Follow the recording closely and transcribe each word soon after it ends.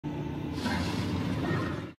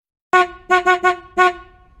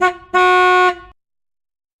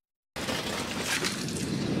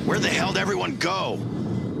everyone go?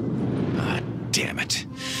 Ah, damn it.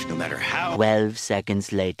 No matter how... 12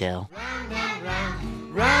 seconds later. Round and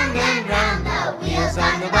round, round and round, the wheels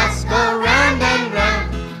on the bus go round and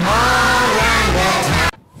round, all round and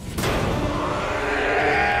round.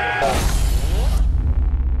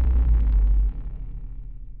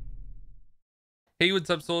 Hey,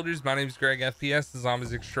 what's up soldiers? My name is GregFPS, the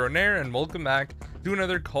Zombies Extraordinaire, and welcome back to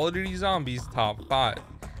another Call of Duty Zombies Top 5.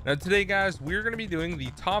 Now today guys, we're going to be doing the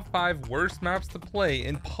top 5 worst maps to play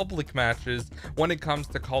in public matches when it comes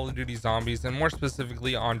to Call of Duty Zombies, and more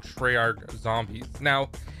specifically on Treyarch Zombies. Now,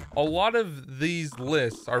 a lot of these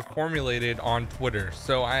lists are formulated on Twitter,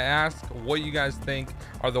 so I asked what you guys think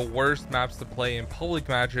are the worst maps to play in public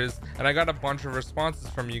matches, and I got a bunch of responses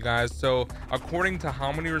from you guys. So according to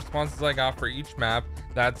how many responses I got for each map,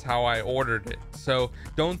 that's how I ordered it. So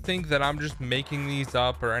don't think that I'm just making these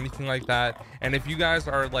up or anything like that. And if you guys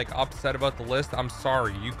are like upset about the list, I'm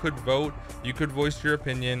sorry. You could vote, you could voice your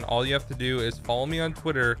opinion. All you have to do is follow me on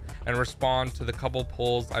Twitter and respond to the couple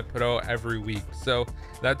polls I put out every week. So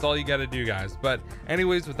that's all you got to do, guys. But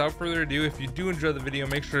anyways, without further ado, if you do enjoy the video,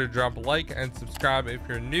 make sure to drop a like and subscribe if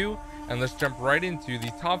you're new, and let's jump right into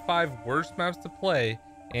the top 5 worst maps to play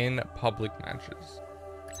in public matches.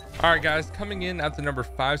 All right guys, coming in at the number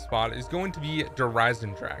 5 spot is going to be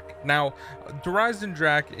Drak. Now,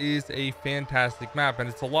 Drak is a fantastic map and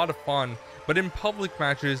it's a lot of fun, but in public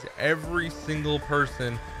matches, every single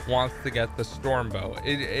person wants to get the Stormbow.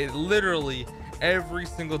 It literally, every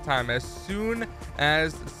single time, as soon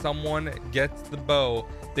as someone gets the bow,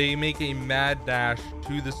 they make a mad dash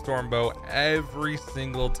to the Stormbow every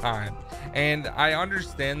single time. And I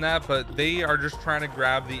understand that, but they are just trying to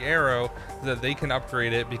grab the arrow so that they can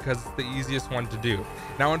upgrade it because it's the easiest one to do.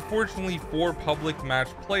 Now, unfortunately for public match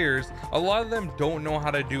players, a lot of them don't know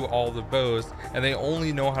how to do all the bows, and they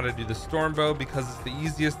only know how to do the Stormbow because it's the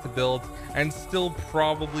easiest to build and still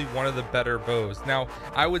probably one of the better bows. Now,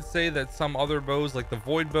 I would say that some other bows like the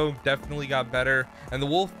Void Bow definitely got better, and the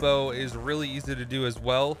Wolf Bow is really easy to do as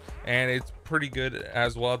well, and it's pretty good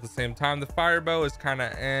as well at the same time. The Fire Bow is kind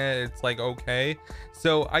of it's like okay.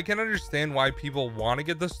 So I can understand why people want to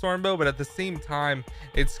get the Stormbow, but at the same time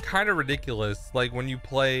it's kind of ridiculous like when you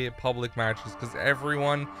play public matches, because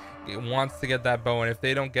everyone wants to get that bow, and if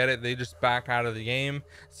they don't get it, they just back out of the game,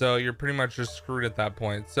 so you're pretty much just screwed at that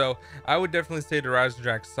point. So I would definitely say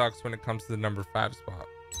Drak sucks when it comes to the number 5 spot.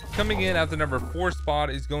 Coming in at the number 4 spot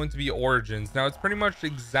is going to be Origins. Now, it's pretty much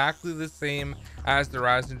exactly the same as the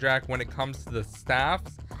Drak when it comes to the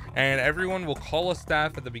staffs, and everyone will call a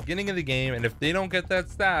staff at the beginning of the game, and if they don't get that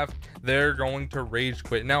staff, they're going to rage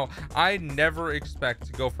quit. Now, I never expect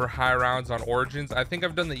to go for high rounds on Origins. I think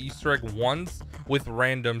I've done the Easter egg once with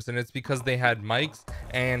randoms, and it's because they had mics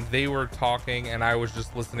and they were talking and I was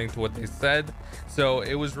just listening to what they said, so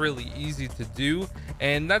it was really easy to do.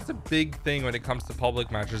 And that's a big thing when it comes to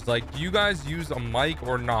public matches. Like, do you guys use a mic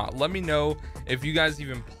or not? Let me know if you guys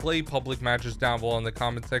even play public matches down below in the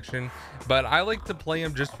comment section. But I like to play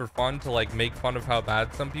them just for fun, to like make fun of how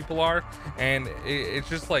bad some people are, and it's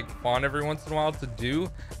just like fun every once in a while to do.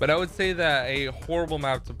 But I would say that a horrible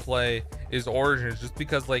map to play is Origins, just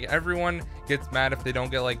because like everyone gets mad if they don't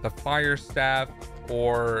get like the fire staff,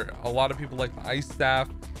 or a lot of people like the ice staff.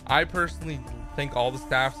 I personally think all the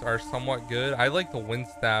staffs are somewhat good. I like the wind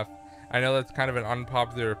staff. I know that's kind of an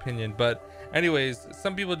unpopular opinion, but anyways,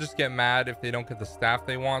 some people just get mad if they don't get the staff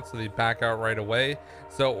they want, so they back out right away.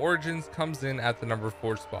 So Origins comes in at the number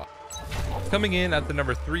 4 spot. Coming in at the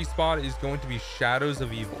number 3 spot is going to be Shadows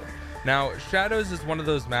of Evil. Now, Shadows is one of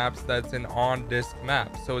those maps that's an on-disc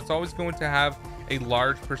map, so it's always going to have a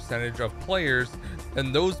large percentage of players,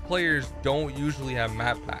 and those players don't usually have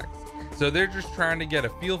map packs, so they're just trying to get a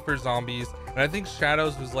feel for zombies. And I think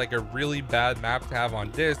Shadows was like a really bad map to have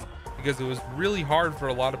on disc, because it was really hard for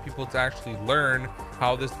a lot of people to actually learn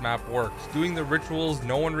how this map works. Doing the rituals,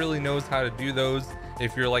 no one really knows how to do those.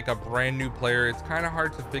 If you're like a brand new player, it's kind of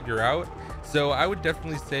hard to figure out. So I would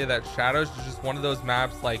definitely say that Shadows is just one of those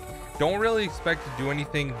maps, like, don't really expect to do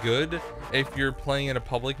anything good if you're playing in a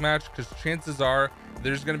public match, because chances are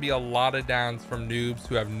there's going to be a lot of downs from noobs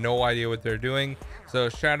who have no idea what they're doing. So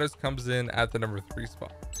Shadows comes in at the number 3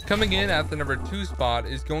 spot. Coming in at the number 2 spot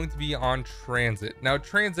is going to be on Transit. Now,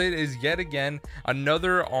 Transit is yet again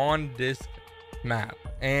another on disc map,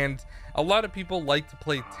 and a lot of people like to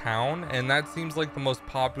play Town, and that seems like the most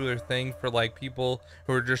popular thing for like people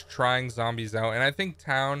who are just trying zombies out, and I think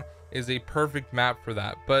Town is a perfect map for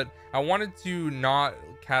that. But I wanted to not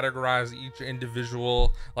categorize each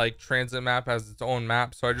individual like transit map as its own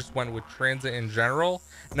map, so I just went with transit in general.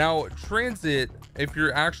 Now transit, if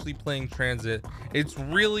you're actually playing transit, it's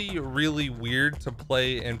really weird to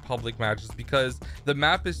play in public matches because the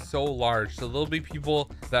map is so large. So there'll be people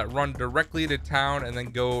that run directly to town and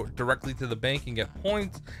then go directly to the bank and get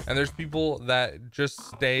points, and there's people that just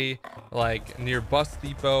stay like near bus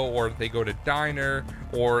depot, or they go to diner,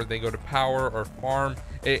 or they go to power or farm.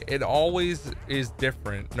 It always is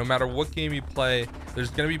different. No matter what game you play,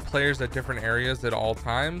 there's going to be players at different areas at all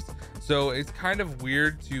times. So it's kind of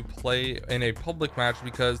weird to play in a public match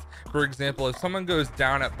because, for example, if someone goes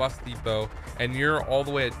down at bus depot and you're all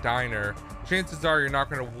the way at diner, chances are you're not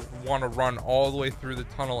going to want to run all the way through the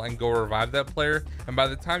tunnel and go revive that player, and by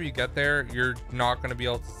the time you get there, you're not going to be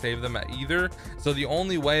able to save them either. So the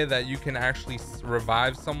only way that you can actually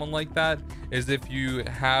revive someone like that is if you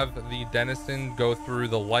have the denizen go through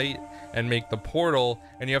the light and make the portal,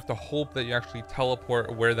 and you have to hope that you actually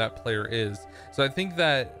teleport where that player is. So I think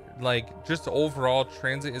that like just overall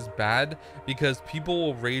transit is bad because people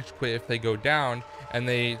will rage quit if they go down and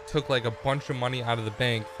they took like a bunch of money out of the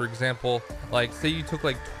bank. For example, like say you took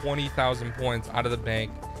like 20,000 points out of the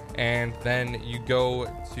bank and then you go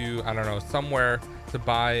to, I don't know, somewhere to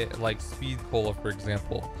buy like speed cola, for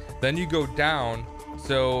example. Then you go down,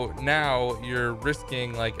 so now you're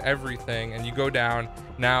risking like everything and you go down.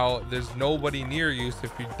 Now there's nobody near you, so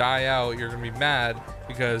if you die out, you're gonna be mad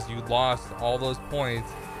because you lost all those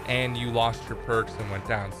points and you lost your perks and went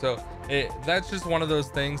down. So that's just one of those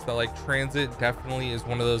things that like transit definitely is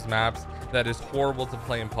one of those maps that is horrible to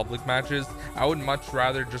play in public matches. I would much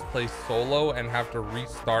rather just play solo and have to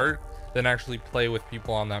restart than actually play with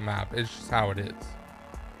people on that map. It's just how it is.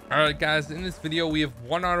 All right guys, in this video we have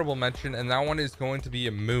one honorable mention, and that one is going to be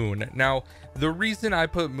a Moon. Now the reason I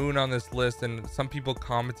put Moon on this list, and some people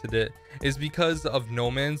commented it, is because of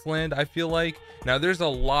No Man's Land. I feel like now there's a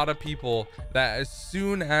lot of people that as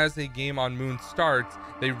soon as a game on Moon starts,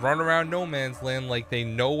 they run around No Man's Land like they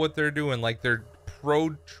know what they're doing, like they're pro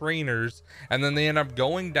trainers, and then they end up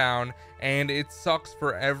going down, and it sucks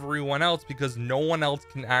for everyone else because no one else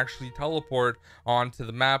can actually teleport onto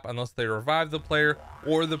the map unless they revive the player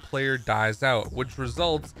or the player dies out, which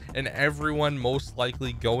results in everyone most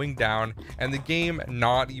likely going down and the game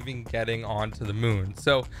not even getting onto the moon.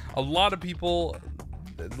 So a lot of people,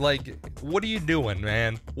 like, what are you doing,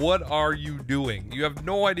 man? What are you doing? You have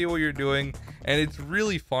no idea what you're doing. And it's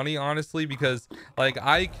really funny, honestly, because like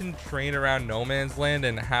I can train around No Man's Land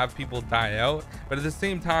and have people die out, but at the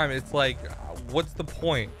same time it's like, what's the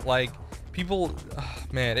point? Like people,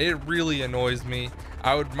 man, it really annoys me.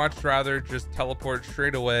 I would much rather just teleport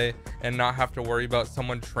straight away and not have to worry about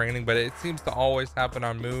someone training, but it seems to always happen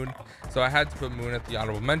on Moon, so I had to put Moon at the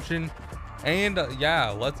honorable mention. And yeah,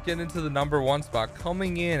 let's get into the number one spot.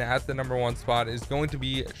 Coming in at the number one spot is going to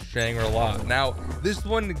be Shangri-La. Now this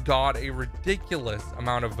one got a ridiculous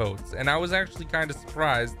amount of votes, and I was actually kind of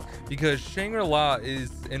surprised because Shangri-La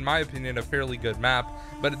is, in my opinion, a fairly good map.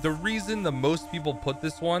 But the reason the most people put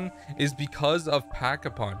this one is because of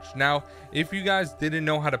Pack-a-Punch. Now if you guys didn't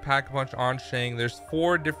know how to Pack-a-Punch on Shang, there's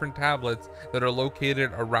 4 different tablets that are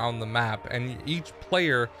located around the map, and each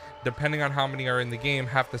player, depending on how many are in the game,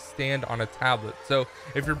 have to stand on a tablet. So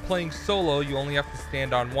if you're playing solo, you only have to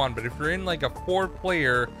stand on one, but if you're in like a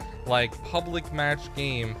 4-player like public match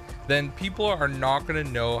game, then people are not going to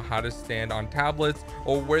know how to stand on tablets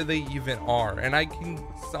or where they even are. And I can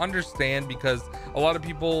understand because a lot of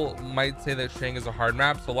people might say that Shang is a hard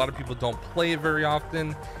map, so a lot of people don't play it very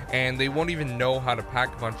often and they won't even know how to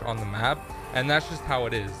Pack-a-Punch on the map, and that's just how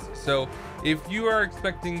it is. So if you are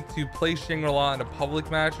expecting to play Shangri-La in a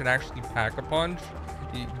public match and actually Pack-a-Punch,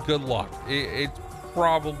 good luck. It's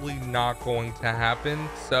probably not going to happen.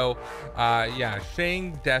 So yeah,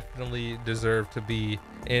 Shang definitely deserved to be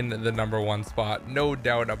in the number one spot, no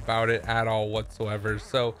doubt about it at all whatsoever.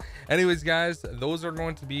 So anyways guys, those are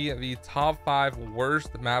going to be the top 5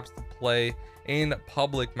 worst maps to play in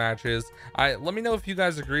public matches. Let me know if you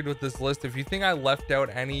guys agreed with this list. If you think I left out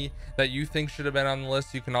any that you think should have been on the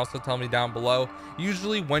list, you can also tell me down below.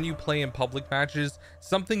 Usually when you play in public matches,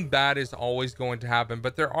 something bad is always going to happen,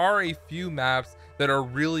 but there are a few maps that are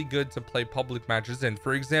really good to play public matches in.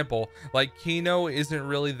 For example, like Kino isn't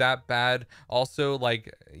really that bad. Also,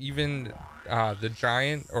 like even the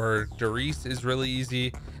Giant or Doris is really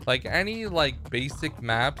easy. Like any like basic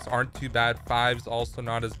maps aren't too bad. 5's also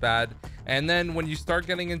not as bad. And then when you start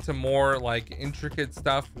getting into more like intricate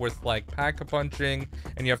stuff with like pack-a-punching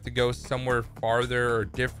and you have to go somewhere farther or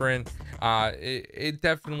different, it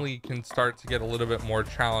definitely can start to get a little bit more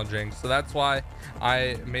challenging. So that's why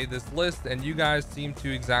I made this list, and you guys seem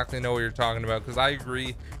to exactly know what you're talking about, because I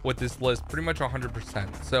agree with this list pretty much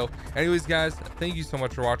 100%. So anyways guys, thank you so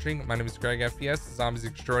much for watching. My name is GregFPS, the Zombies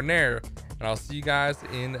Extraordinaire, and I'll see you guys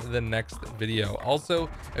in the next video. Also,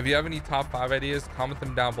 if you have any top 5 ideas, comment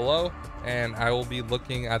them down below and I will be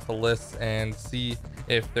looking at the list and see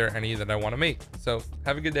if there are any that I want to make. So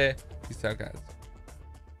have a good day. Peace out guys.